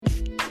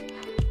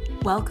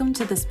Welcome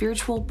to the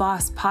Spiritual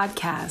Boss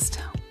Podcast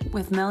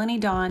with Melanie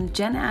Dawn,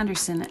 Jen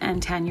Anderson,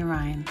 and Tanya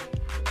Ryan.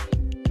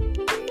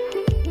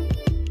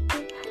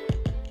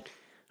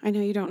 I know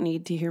you don't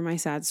need to hear my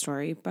sad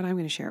story, but I'm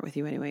going to share it with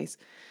you anyways.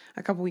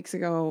 A couple weeks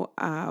ago,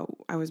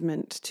 I was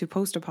meant to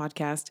post a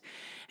podcast,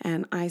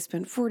 and I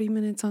spent 40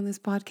 minutes on this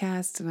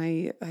podcast, and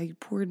I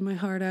poured my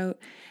heart out,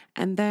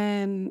 and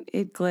then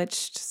it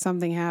glitched.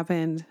 Something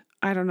happened.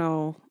 I don't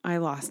know. I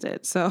lost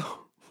it. So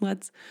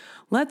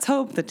let's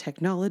hope the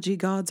technology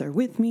gods are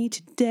with me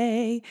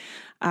today,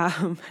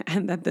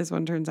 and that this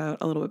one turns out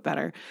a little bit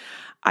better.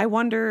 I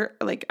wonder,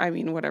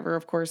 whatever.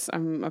 Of course,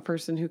 I'm a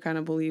person who kind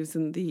of believes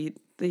in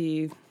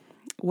the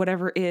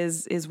whatever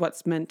is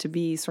what's meant to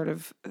be sort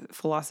of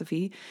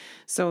philosophy.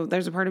 So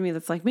there's a part of me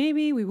that's like,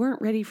 maybe we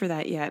weren't ready for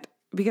that yet,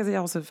 because I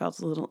also felt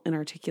a little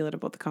inarticulate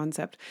about the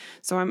concept.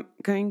 So I'm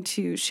going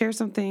to share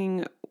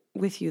something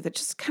with you that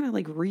just kind of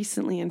like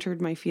recently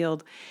entered my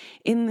field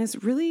in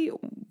this really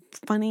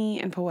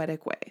funny and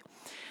poetic way.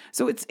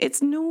 So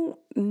it's no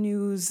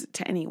news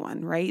to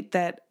anyone, right?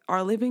 That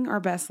living our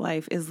best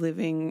life is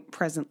living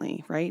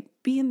presently, right?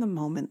 Be in the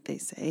moment, they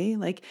say.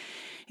 Like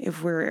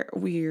if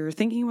we're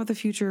thinking about the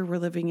future, we're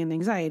living in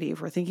anxiety. If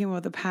we're thinking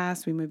about the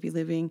past, we might be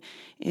living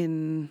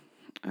in,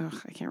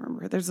 I can't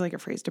remember. There's like a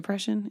phrase,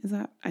 depression. Is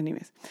that?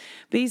 Anyways,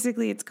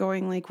 basically it's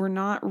going like we're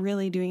not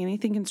really doing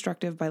anything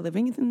constructive by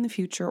living in the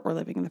future or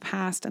living in the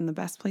past. And the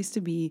best place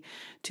to be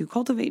to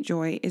cultivate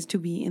joy is to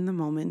be in the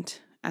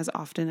moment as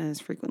often and as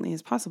frequently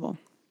as possible.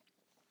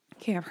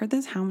 Okay, I've heard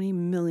this how many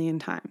million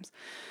times.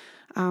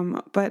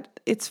 But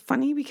it's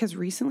funny because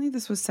recently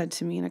this was said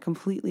to me in a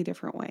completely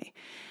different way.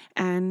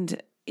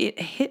 And it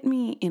hit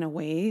me in a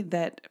way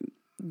that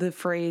the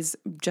phrase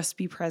just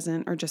be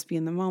present or just be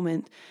in the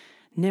moment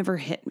never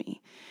hit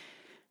me.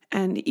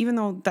 And even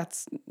though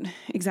that's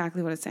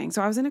exactly what it's saying.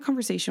 So I was in a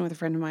conversation with a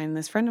friend of mine, and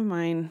this friend of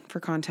mine, for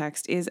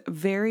context, is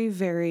very,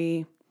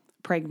 very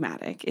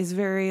pragmatic, is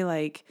very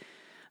like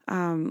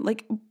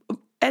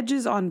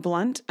edges on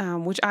blunt,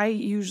 which I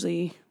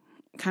usually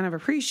kind of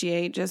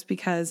appreciate, just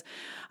because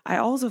I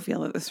also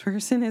feel that this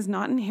person is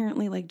not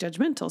inherently like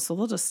judgmental. So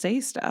they'll just say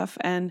stuff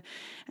and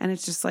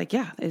it's just like,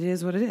 yeah, it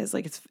is what it is.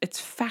 Like it's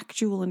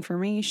factual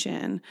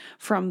information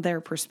from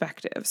their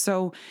perspective.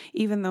 So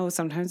even though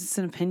sometimes it's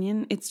an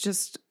opinion,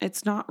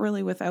 it's not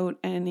really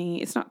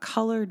it's not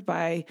colored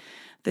by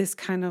this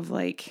kind of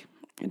like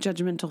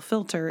judgmental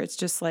filter. It's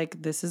just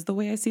like, this is the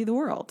way I see the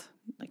world.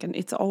 And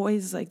it's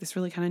always like this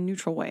really kind of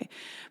neutral way,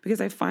 because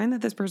I find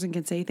that this person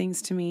can say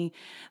things to me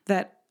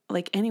that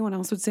like anyone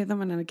else would say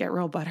them and I'd get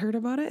real butthurt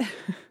about it.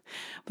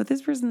 But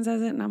this person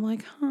says it and I'm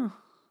like,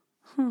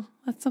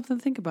 that's something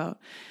to think about.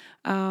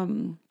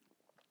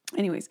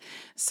 Anyways,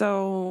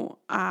 so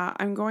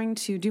I'm going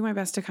to do my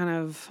best to kind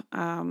of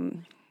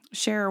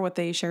share what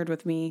they shared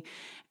with me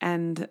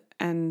and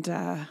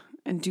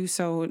do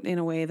so in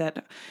a way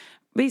that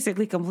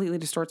basically completely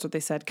distorts what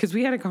they said. Because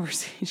we had a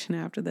conversation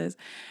after this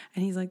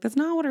and he's like, that's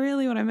not what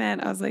I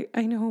meant. I was like,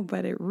 I know,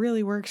 but it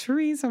really works for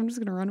me, so I'm just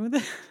going to run with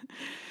it.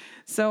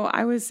 So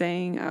I was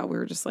saying, we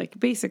were just like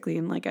basically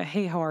in like a,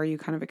 hey, how are you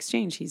kind of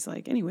exchange. He's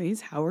like, anyways,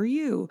 how are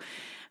you?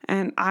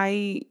 And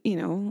I,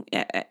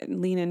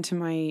 lean into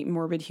my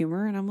morbid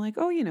humor and I'm like,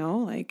 oh,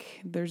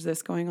 like there's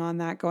this going on,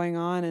 that going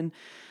on. And,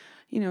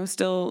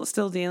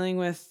 still dealing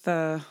with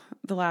the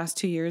last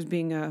 2 years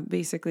being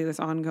basically this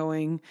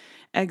ongoing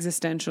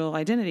existential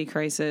identity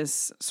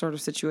crisis sort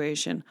of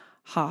situation.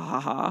 Ha ha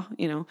ha,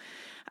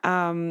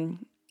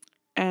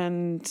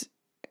 and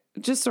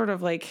just sort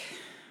of like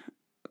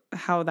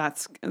how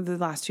that's the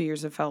last 2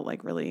 years have felt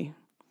like really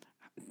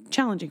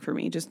challenging for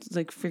me, just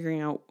like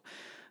figuring out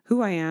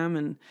who I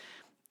am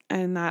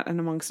and that, and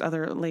amongst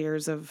other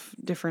layers of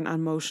different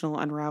emotional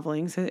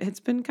unravelings, it's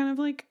been kind of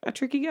like a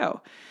tricky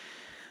go.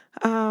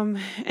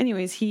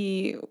 Anyways,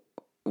 he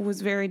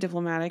was very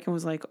diplomatic and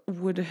was like,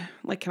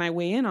 can I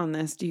weigh in on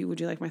this? Would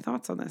you like my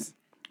thoughts on this?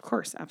 Of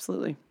course,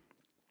 absolutely.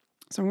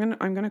 So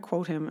I'm gonna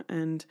quote him,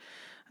 and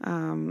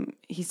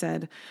he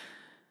said,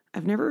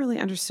 I've never really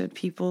understood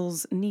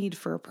people's need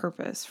for a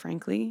purpose,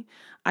 frankly.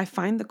 I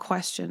find the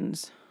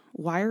questions,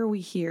 why are we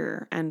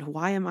here and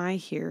why am I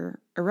here,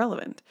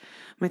 irrelevant.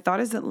 My thought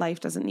is that life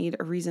doesn't need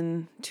a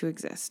reason to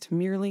exist,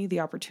 merely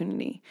the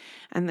opportunity,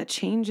 and that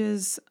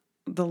changes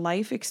the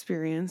life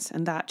experience,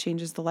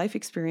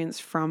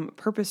 from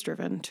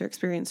purpose-driven to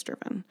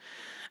experience-driven.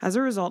 As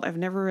a result, I've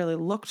never really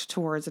looked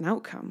towards an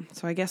outcome.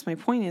 So I guess my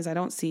point is I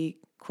don't see,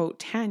 quote,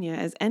 Tanya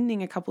as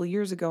ending a couple of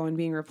years ago and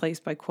being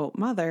replaced by, quote,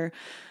 mother.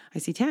 I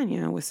see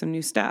Tanya with some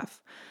new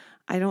stuff.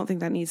 I don't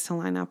think that needs to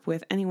line up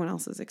with anyone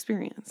else's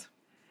experience.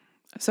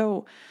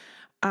 So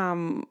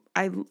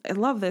I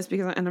love this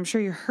because, and I'm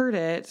sure you heard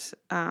it.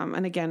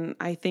 And again,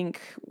 I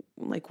think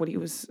like what he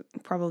was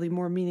probably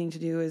more meaning to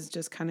do is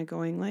just kind of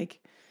going like,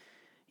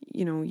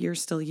 you're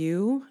still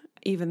you,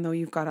 even though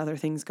you've got other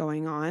things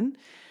going on.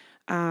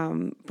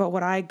 But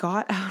what I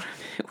got out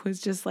of it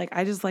was just like,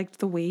 I just liked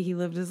the way he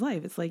lived his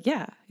life. It's like,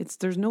 yeah,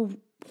 there's no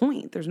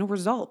point. There's no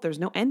result. There's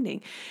no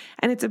ending.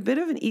 And it's a bit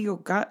of an ego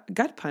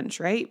gut punch,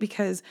 right?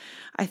 Because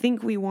I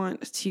think we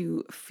want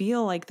to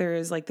feel like there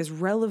is like this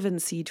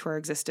relevancy to our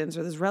existence,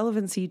 or this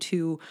relevancy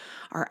to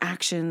our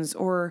actions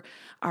or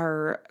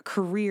our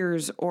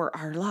careers or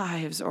our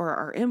lives or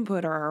our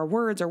input or our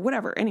words or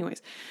whatever.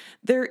 Anyways,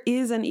 there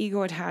is an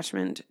ego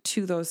attachment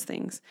to those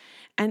things.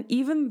 And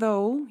even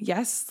though,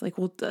 yes, like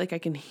I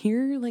can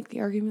hear like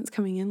the arguments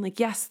coming in, like,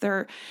 yes,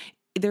 there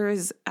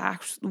is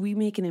we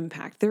make an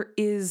impact. There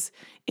is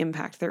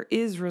impact. There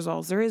is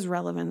results. There is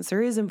relevance.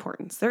 There is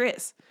importance. There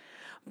is.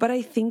 But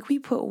I think we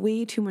put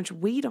way too much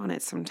weight on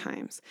it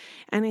sometimes.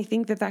 And I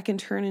think that can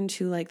turn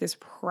into like this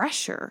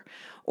pressure,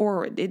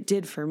 or it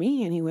did for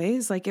me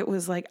anyways. Like it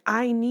was like,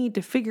 I need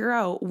to figure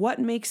out what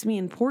makes me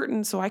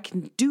important so I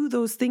can do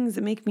those things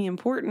that make me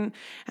important,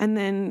 and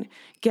then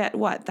get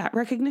that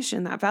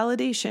recognition, that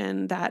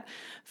validation, that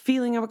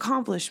feeling of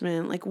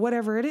accomplishment, like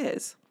whatever it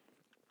is.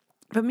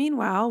 But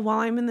meanwhile, while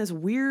I'm in this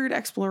weird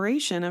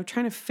exploration of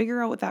trying to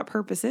figure out what that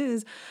purpose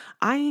is,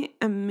 I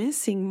am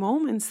missing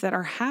moments that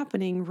are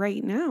happening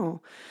right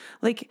now.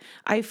 Like,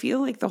 I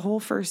feel like the whole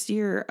first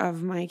year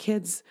of my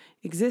kids'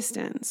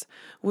 existence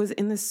was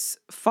in this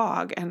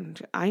fog. And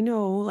I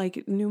know,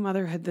 like, new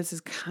motherhood, this is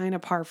kind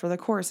of par for the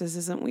course. This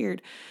isn't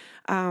weird.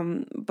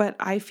 But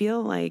I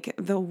feel like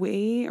the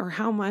way or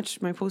how much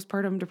my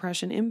postpartum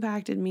depression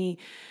impacted me,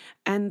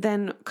 and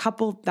then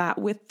coupled that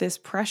with this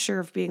pressure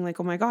of being like,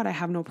 oh my God, I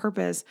have no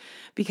purpose,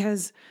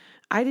 because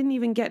I didn't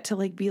even get to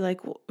like be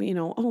like,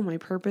 oh, my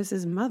purpose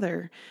is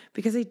mother,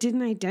 because I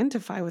didn't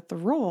identify with the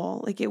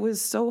role. Like, it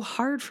was so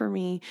hard for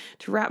me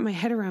to wrap my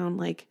head around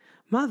like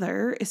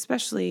mother,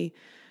 especially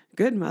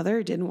good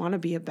mother, didn't want to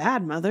be a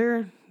bad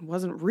mother,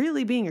 wasn't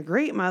really being a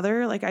great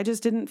mother. Like, I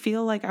just didn't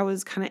feel like I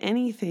was kind of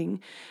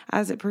anything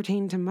as it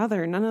pertained to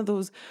mother. None of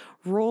those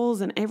roles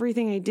and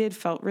everything I did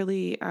felt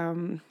really,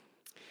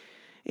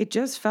 it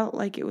just felt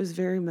like it was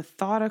very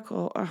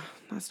methodical. Oh,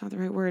 that's not the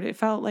right word. It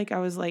felt like I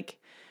was like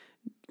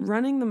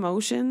running the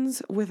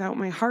motions without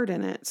my heart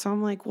in it. So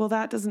I'm like, well,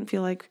 that doesn't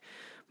feel like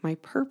my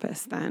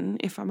purpose then.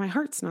 If my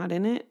heart's not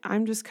in it,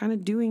 I'm just kind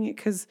of doing it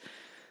because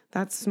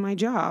that's my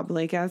job.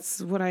 Like,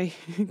 that's what I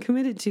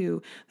committed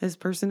to. This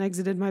person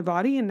exited my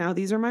body and now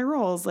these are my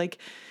roles. Like,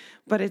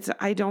 but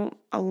I don't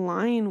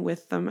align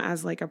with them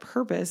as like a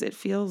purpose. It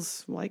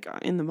feels like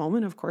in the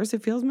moment, of course,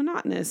 it feels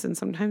monotonous, and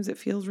sometimes it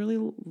feels really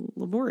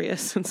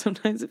laborious, and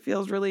sometimes it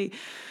feels really,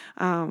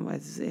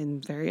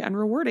 very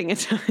unrewarding at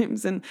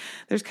times. And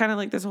there's kind of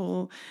like this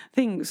whole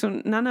thing.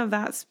 So none of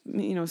that,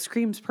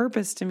 screams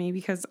purpose to me,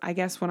 because I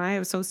guess when I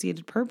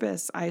associated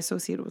purpose, I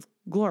associated with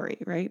glory,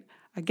 right?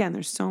 Again,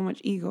 there's so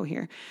much ego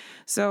here.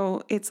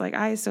 So it's like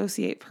I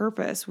associate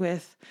purpose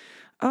with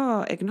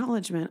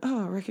acknowledgement,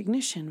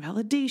 recognition,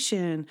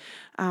 validation,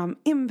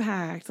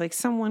 impact, like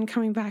someone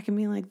coming back and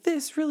being like,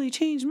 this really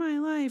changed my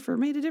life or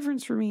made a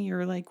difference for me,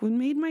 or like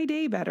made my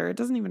day better. It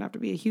doesn't even have to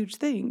be a huge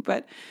thing.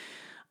 But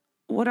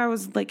what I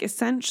was like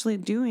essentially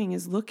doing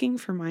is looking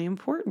for my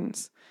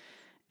importance.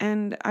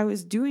 And I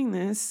was doing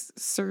this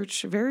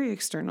search very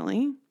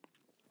externally.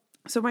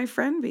 So my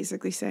friend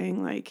basically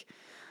saying like,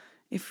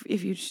 if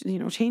you,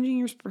 changing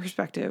your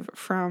perspective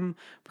from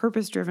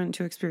purpose-driven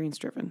to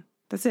experience-driven,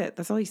 that's it.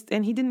 That's all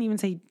and he didn't even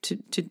say to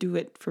do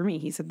it for me.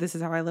 He said, this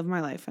is how I live my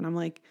life. And I'm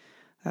like,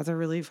 that's a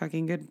really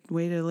fucking good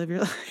way to live your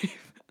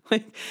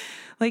life.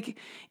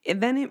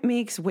 Then it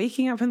makes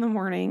waking up in the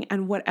morning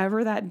and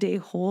whatever that day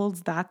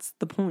holds, that's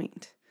the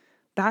point.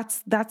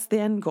 That's the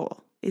end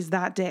goal, is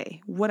that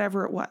day,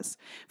 whatever it was.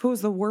 If it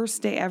was the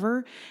worst day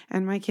ever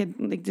and my kid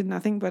like did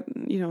nothing but,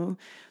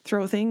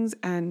 throw things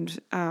and,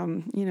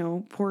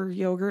 pour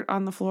yogurt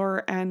on the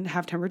floor and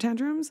have temper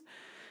tantrums,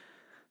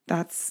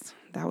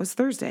 that was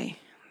Thursday.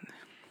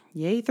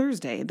 Yay,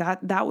 Thursday.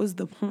 That was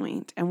the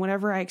point. And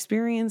whatever I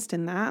experienced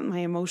in that, my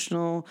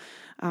emotional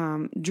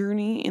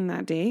journey in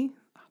that day,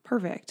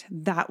 perfect.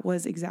 That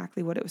was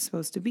exactly what it was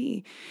supposed to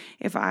be.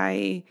 If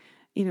I,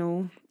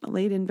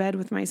 laid in bed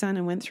with my son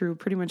and went through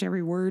pretty much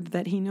every word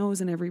that he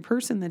knows and every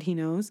person that he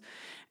knows,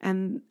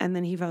 and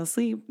then he fell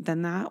asleep,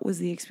 then that was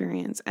the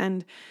experience.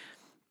 And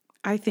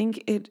I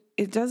think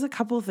it does a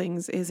couple of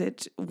things.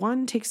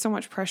 One, takes so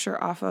much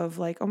pressure off of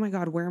like, oh my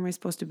God, where am I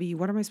supposed to be?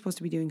 What am I supposed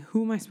to be doing?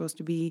 Who am I supposed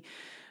to be?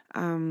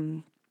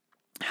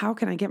 How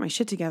can I get my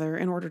shit together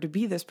in order to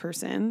be this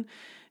person?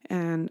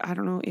 And I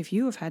don't know if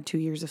you have had 2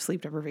 years of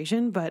sleep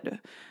deprivation, but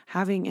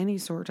having any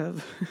sort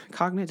of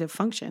cognitive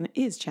function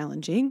is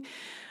challenging.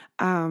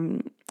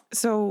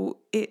 So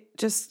it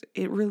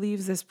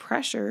relieves this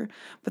pressure,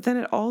 but then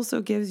it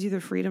also gives you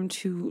the freedom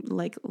to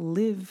like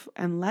live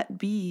and let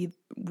be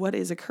what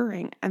is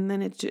occurring. And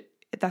then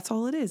that's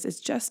all it is.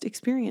 It's just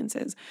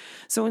experiences.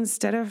 So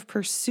instead of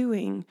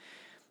pursuing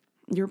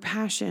your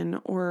passion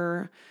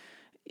or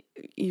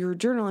your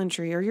journal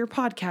entry or your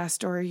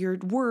podcast or your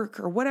work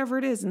or whatever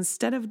it is,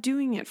 instead of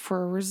doing it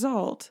for a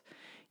result,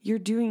 you're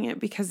doing it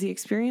because the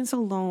experience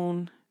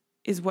alone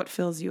is what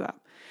fills you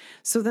up.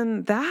 So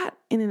then that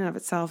in and of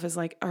itself is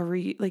like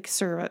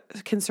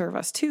can serve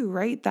us too,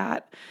 right?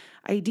 That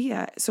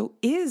idea. So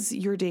is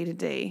your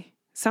day-to-day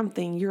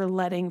something you're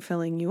letting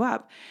filling you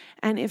up.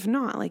 And if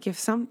not, like if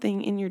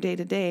something in your day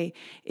to day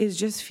is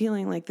just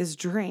feeling like this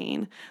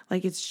drain,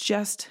 like it's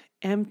just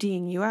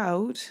emptying you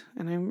out,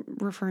 and I'm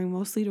referring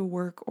mostly to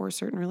work or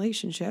certain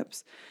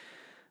relationships,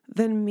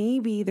 then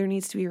maybe there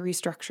needs to be a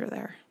restructure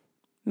there.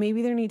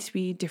 Maybe there needs to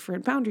be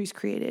different boundaries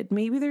created.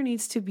 Maybe there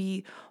needs to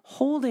be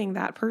holding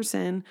that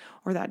person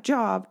or that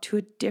job to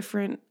a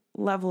different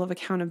level of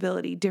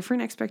accountability,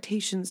 different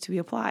expectations to be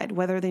applied,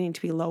 whether they need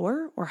to be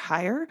lower or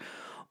higher,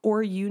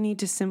 or you need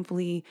to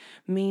simply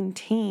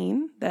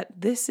maintain that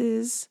this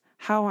is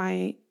how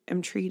I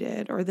am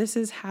treated, or this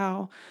is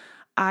how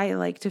I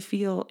like to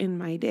feel in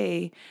my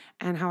day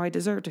and how I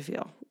deserve to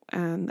feel.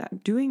 And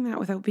that doing that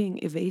without being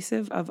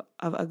evasive of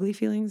ugly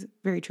feelings,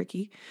 very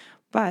tricky.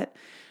 But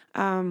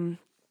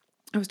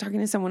I was talking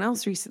to someone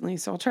else recently,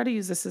 so I'll try to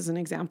use this as an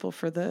example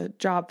for the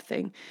job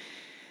thing,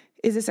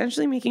 is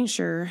essentially making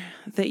sure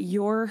that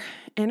your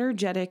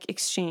energetic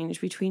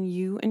exchange between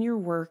you and your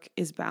work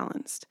is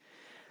balanced.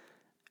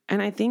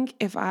 And I think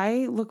if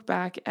I look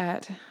back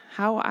at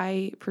how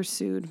I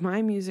pursued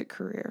my music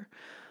career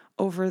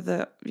over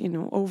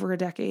a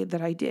decade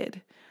that I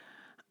did,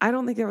 I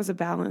don't think there was a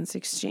balanced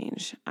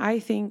exchange. I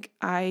think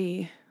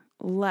I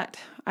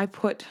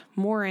put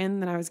more in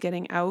than I was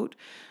getting out,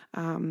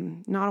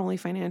 not only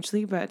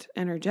financially, but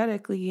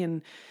energetically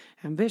and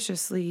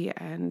ambitiously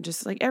and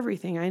just like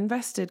everything. I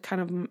invested kind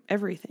of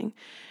everything.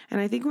 And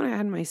I think when I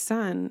had my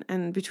son,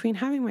 and between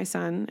having my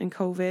son and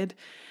COVID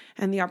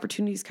and the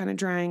opportunities kind of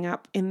drying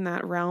up in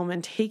that realm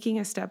and taking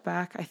a step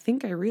back, I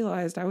think I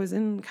realized I was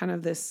in kind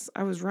of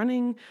I was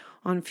running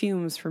on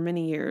fumes for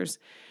many years.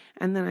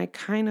 And then I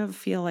kind of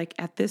feel like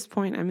at this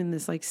point, I'm in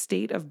this like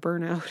state of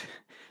burnout.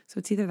 So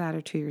it's either that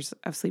or 2 years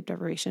of sleep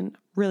deprivation.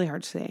 Really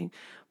hard to say,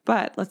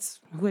 but it's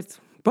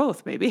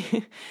both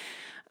maybe.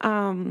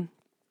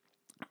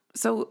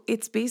 So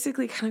it's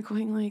basically kind of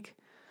going like,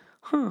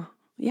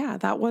 yeah,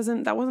 that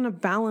wasn't a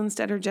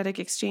balanced energetic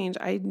exchange.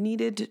 I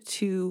needed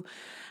to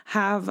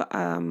have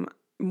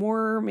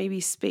more maybe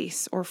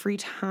space or free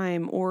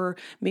time, or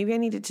maybe I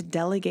needed to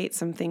delegate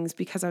some things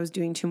because I was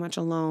doing too much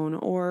alone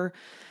or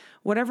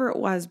whatever it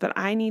was. But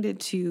I needed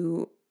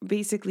to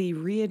basically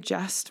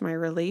readjust my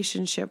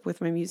relationship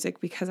with my music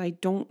because I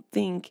don't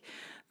think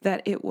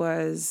that it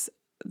was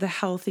the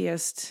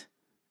healthiest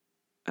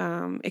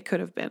it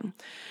could have been.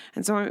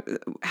 And so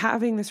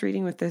having this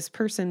reading with this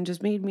person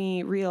just made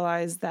me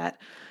realize that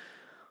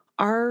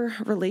our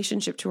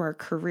relationship to our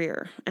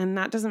career, and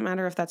that doesn't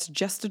matter if that's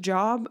just a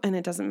job, and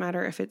it doesn't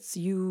matter if it's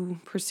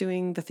you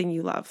pursuing the thing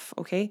you love,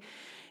 okay?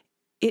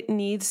 It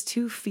needs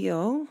to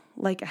feel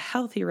like a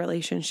healthy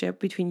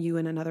relationship between you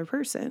and another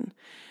person.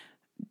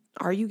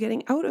 Are you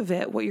getting out of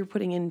it what you're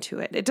putting into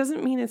it? It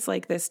doesn't mean it's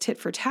like this tit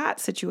for tat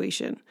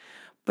situation,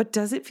 but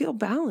does it feel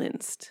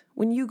balanced?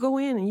 When you go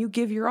in and you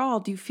give your all,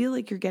 do you feel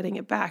like you're getting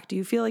it back? Do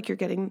you feel like you're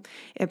getting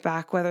it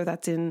back, whether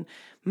that's in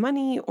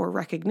money or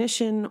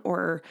recognition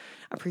or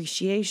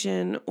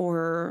appreciation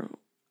or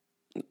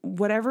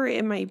whatever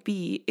it might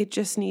be? It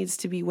just needs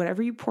to be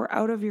whatever you pour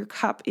out of your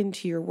cup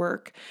into your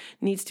work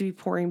needs to be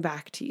pouring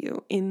back to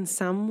you in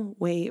some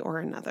way or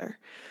another.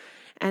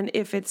 And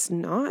if it's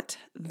not,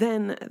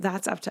 then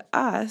that's up to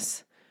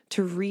us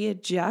to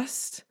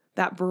readjust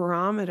that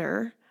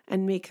barometer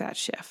and make that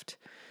shift.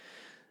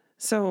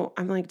 So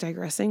I'm like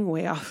digressing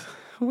way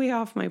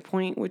off my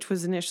point, which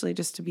was initially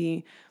just to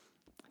be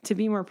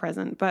more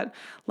present. But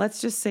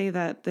let's just say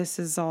that this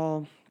is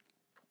all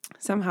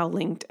somehow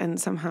linked and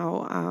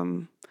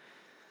somehow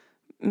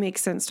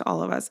makes sense to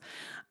all of us.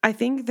 I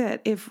think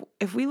that if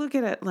we look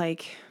at it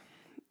like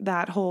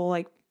that whole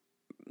like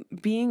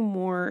being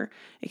more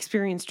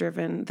experience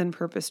driven than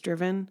purpose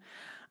driven,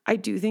 I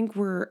do think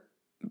we're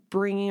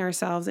bringing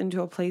ourselves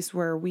into a place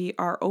where we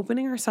are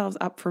opening ourselves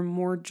up for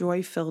more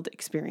joy-filled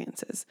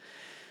experiences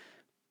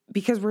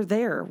because we're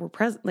there, we're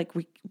present, like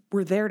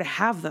we're there to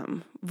have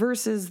them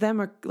versus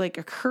them like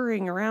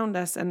occurring around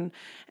us and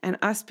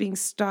us being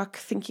stuck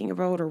thinking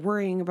about or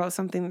worrying about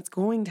something that's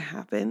going to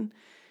happen.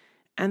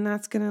 And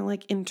that's going to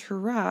like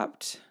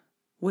interrupt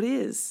what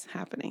is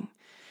happening.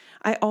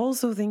 I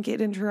also think it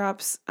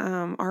interrupts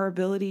our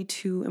ability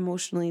to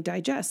emotionally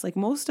digest. Like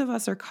most of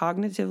us are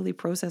cognitively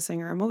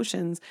processing our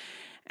emotions,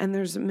 and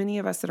there's many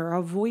of us that are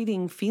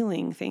avoiding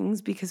feeling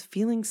things because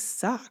feeling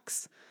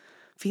sucks.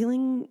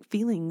 Feeling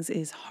feelings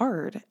is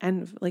hard.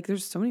 And like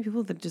there's so many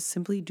people that just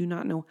simply do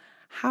not know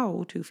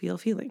how to feel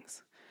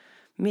feelings.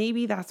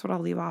 Maybe that's what I'll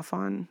leave off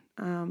on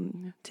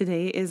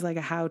today is like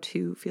a how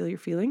to feel your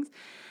feelings.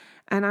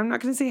 And I'm not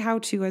going to say how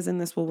to as in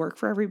this will work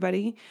for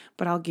everybody,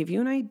 but I'll give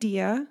you an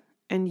idea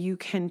and you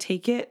can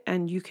take it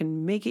and you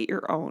can make it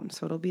your own.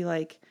 So it'll be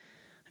like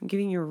I'm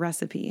giving you a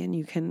recipe and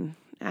you can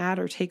add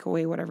or take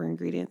away whatever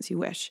ingredients you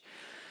wish.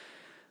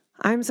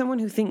 I'm someone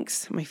who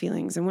thinks my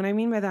feelings. And what I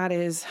mean by that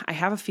is I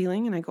have a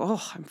feeling and I go,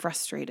 oh, I'm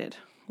frustrated.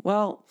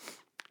 Well,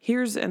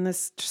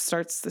 this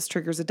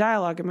triggers a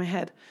dialogue in my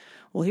head.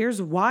 well,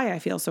 here's why I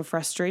feel so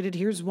frustrated.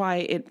 Here's why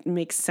it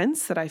makes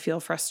sense that I feel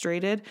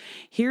frustrated.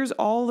 Here's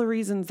all the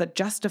reasons that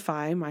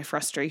justify my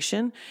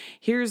frustration.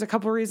 Here's a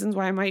couple of reasons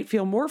why I might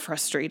feel more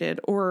frustrated.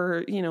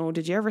 Or,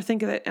 did you ever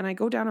think of it? And I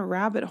go down a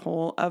rabbit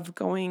hole of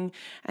going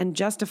and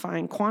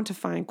justifying,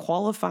 quantifying,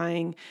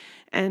 qualifying,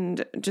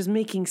 and just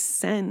making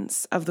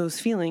sense of those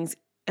feelings.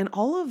 And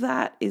all of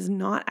that is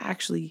not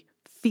actually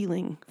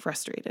feeling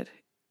frustrated.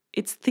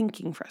 It's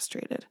thinking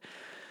frustrated.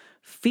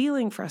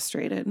 Feeling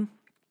frustrated,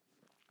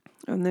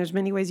 and there's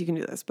many ways you can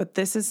do this, but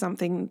this is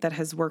something that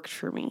has worked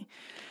for me,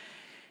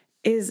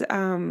 is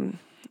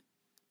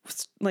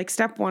like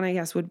step one, I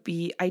guess, would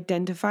be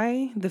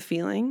identify the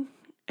feeling.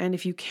 And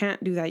if you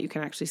can't do that, you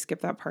can actually skip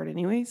that part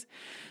anyways.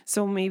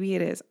 So maybe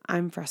it is,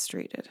 I'm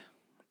frustrated.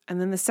 And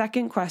then the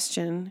second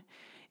question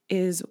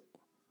is,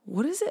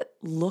 what does it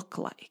look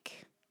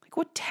like? Like,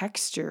 what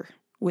texture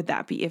would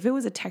that be? If it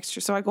was a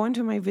texture. So I go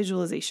into my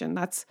visualization.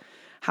 That's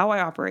how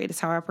I operate. It's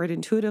how I operate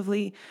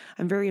intuitively.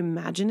 I'm very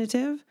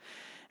imaginative.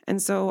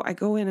 And so I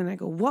go in and I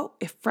go, what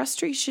if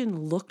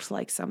frustration looked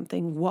like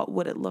something, what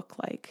would it look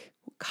like?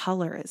 What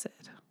color is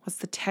it? What's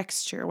the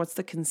texture? What's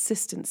the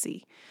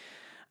consistency?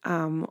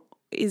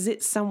 Is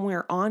it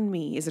somewhere on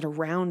me? Is it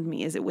around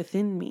me? Is it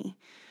within me?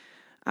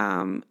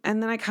 And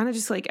then I kind of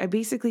just I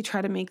basically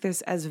try to make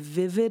this as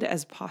vivid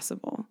as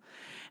possible.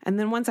 And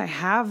then once I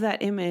have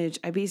that image,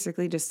 I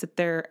basically just sit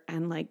there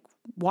and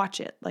watch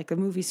it like a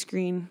movie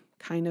screen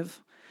kind of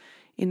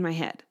in my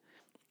head.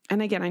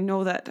 And again, I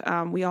know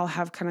that we all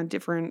have kind of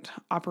different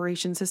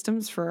operation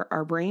systems for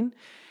our brain,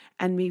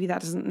 and maybe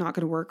that is not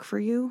going to work for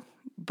you,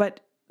 but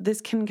this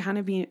can kind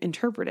of be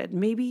interpreted.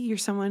 Maybe you're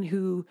someone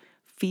who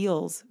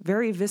feels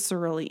very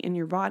viscerally in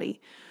your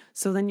body.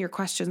 So then your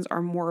questions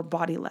are more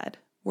body-led.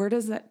 Where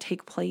does that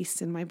take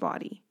place in my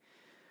body?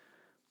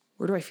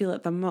 Where do I feel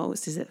it the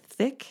most? Is it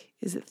thick?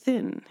 Is it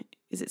thin?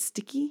 Is it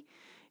sticky?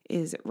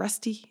 Is it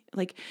rusty?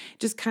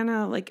 Just kind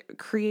of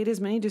create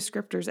as many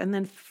descriptors and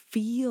then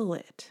feel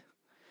it.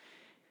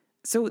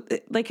 So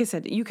like I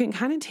said, you can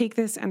kind of take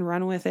this and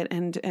run with it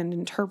and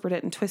interpret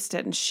it and twist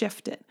it and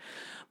shift it.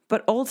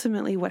 But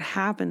ultimately what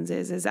happens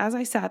is as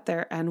I sat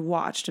there and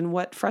watched, and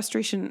what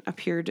frustration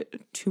appeared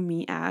to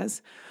me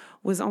as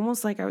was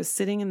almost like I was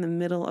sitting in the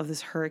middle of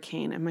this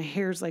hurricane and my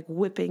hair's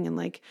whipping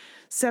in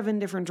 7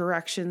 different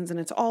directions and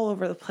it's all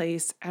over the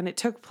place. And it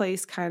took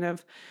place kind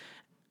of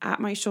at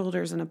my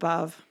shoulders and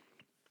above.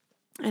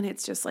 And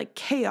it's just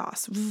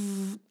chaos,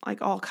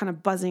 all kind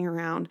of buzzing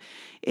around.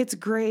 It's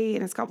gray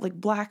and it's got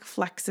black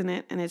flecks in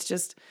it and it's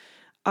just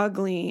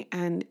ugly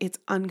and it's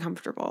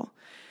uncomfortable.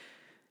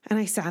 And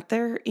I sat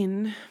there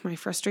in my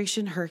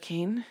frustration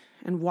hurricane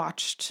and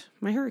watched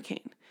my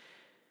hurricane.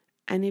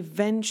 And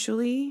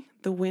eventually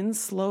the wind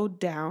slowed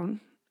down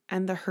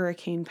and the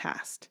hurricane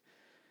passed.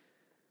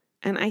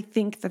 And I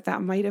think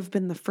that might have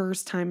been the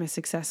first time I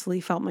successfully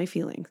felt my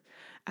feelings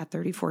at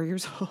 34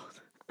 years old.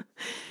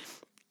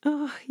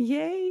 Oh,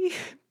 yay,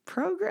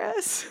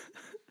 progress.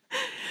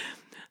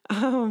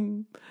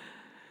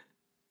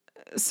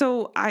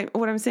 So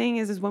what I'm saying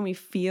is when we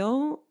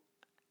feel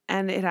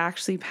and it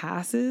actually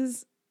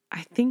passes,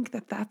 I think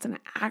that's an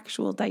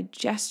actual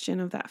digestion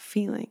of that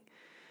feeling,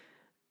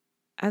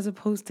 as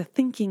opposed to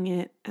thinking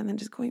it and then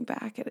just going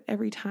back at it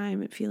every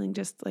time and feeling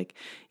just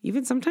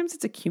even sometimes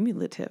it's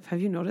accumulative.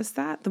 Have you noticed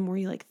that? The more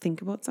you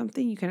think about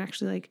something, you can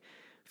actually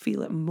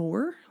feel it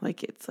more.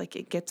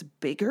 It gets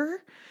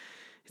bigger.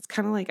 It's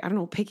kind of I don't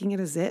know, picking at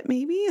a zit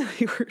maybe,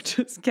 where it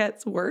just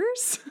gets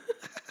worse.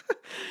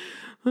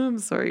 I'm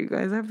sorry, you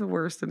guys, I have the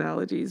worst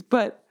analogies,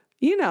 but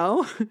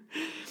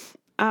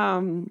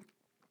and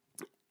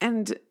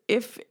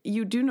if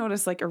you do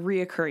notice a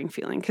reoccurring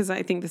feeling, because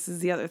I think this is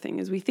the other thing,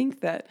 is we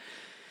think that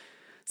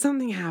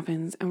something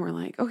happens and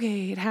we're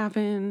okay, it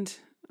happened.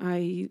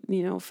 I,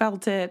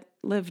 felt it,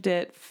 lived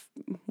it,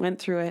 went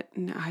through it,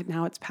 and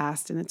now it's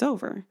past and it's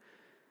over.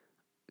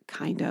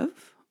 Kind of.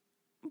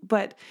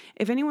 But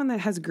if anyone that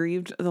has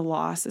grieved the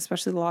loss,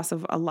 especially the loss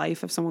of a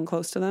life of someone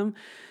close to them,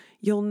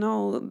 you'll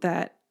know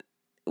that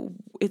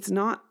it's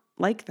not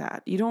like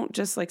that. You don't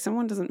just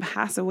someone doesn't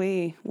pass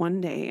away one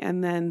day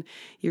and then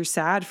you're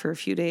sad for a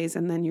few days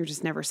and then you're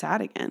just never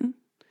sad again.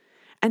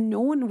 And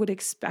no one would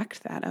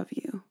expect that of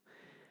you.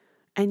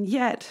 And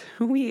yet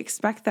we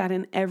expect that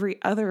in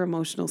every other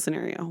emotional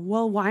scenario.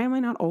 Well, why am I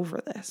not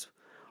over this?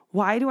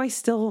 Why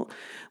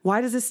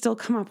does this still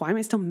come up? Why am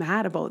I still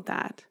mad about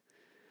that?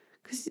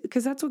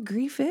 Because that's what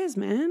grief is,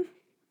 man.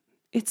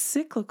 It's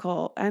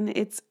cyclical and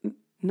it's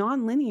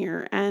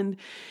non-linear. And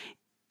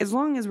as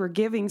long as we're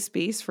giving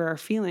space for our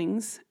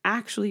feelings,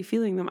 actually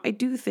feeling them, I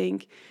do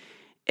think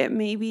it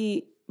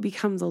maybe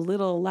becomes a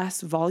little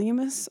less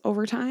voluminous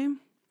over time.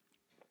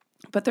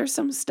 But there's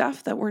some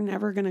stuff that we're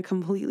never going to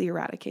completely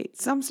eradicate.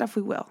 Some stuff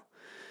we will.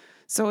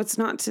 So it's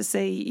not to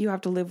say you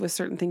have to live with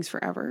certain things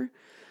forever,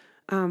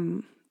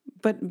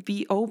 but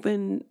be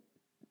open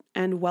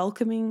and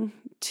welcoming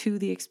to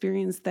the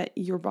experience that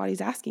your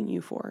body's asking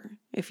you for.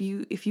 If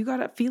you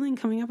got a feeling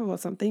coming up about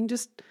something,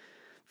 just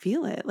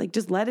feel it.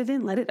 Just let it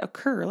in, let it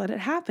occur, let it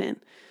happen,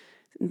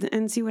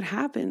 and see what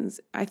happens.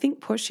 I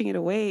think pushing it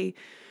away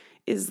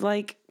is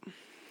like,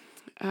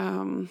 I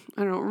don't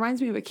know, it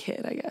reminds me of a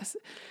kid, I guess.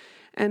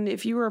 And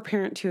if you were a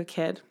parent to a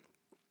kid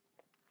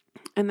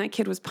and that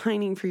kid was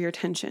pining for your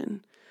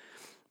attention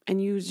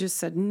and you just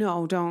said,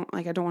 no, don't,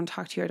 like, I don't want to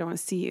talk to you. I don't want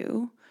to see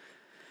you.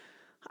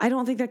 I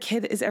don't think that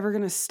kid is ever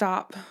going to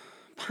stop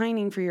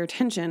pining for your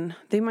attention.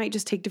 They might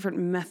just take different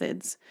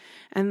methods.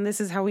 And this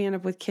is how we end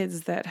up with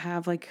kids that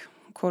have like,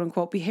 quote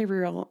unquote,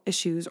 behavioral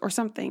issues or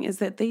something, is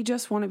that they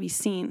just want to be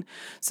seen.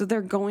 So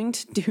they're going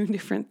to do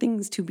different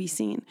things to be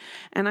seen.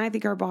 And I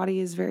think our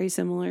body is very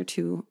similar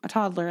to a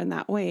toddler in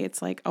that way.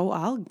 It's like, oh,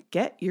 I'll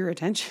get your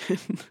attention.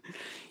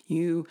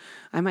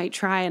 I might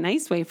try a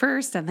nice way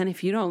first. And then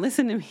if you don't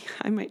listen to me,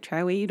 I might try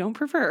a way you don't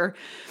prefer.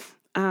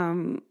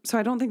 So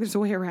I don't think there's a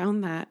way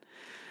around that.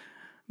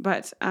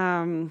 But,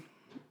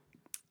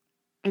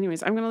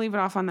 anyways, I'm going to leave it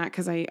off on that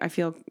because I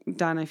feel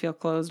done. I feel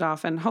closed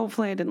off, and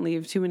hopefully I didn't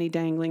leave too many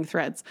dangling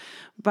threads,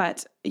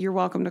 but you're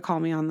welcome to call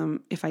me on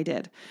them if I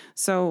did.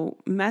 So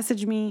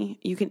message me.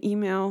 You can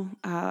email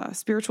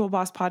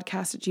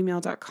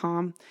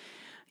spiritualbosspodcast@gmail.com.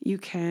 You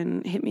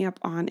can hit me up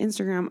on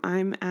Instagram.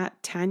 I'm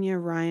at Tanya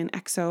Ryan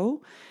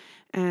XO,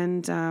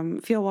 and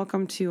feel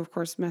welcome to, of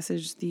course,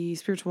 message the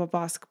Spiritual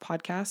Boss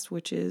Podcast,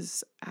 which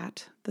is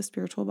at the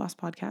Spiritual Boss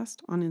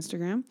Podcast on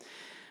Instagram.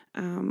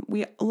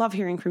 We love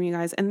hearing from you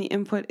guys, and the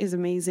input is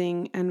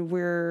amazing. And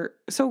we're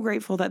so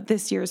grateful that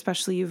this year,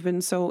 especially, you've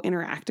been so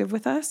interactive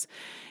with us.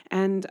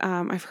 And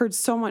I've heard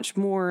so much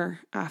more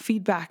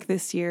feedback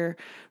this year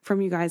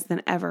from you guys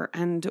than ever.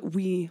 And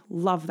we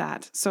love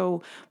that.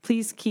 So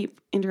please keep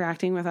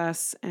interacting with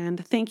us.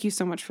 And thank you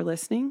so much for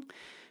listening.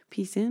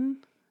 Peace in,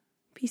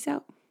 peace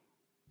out.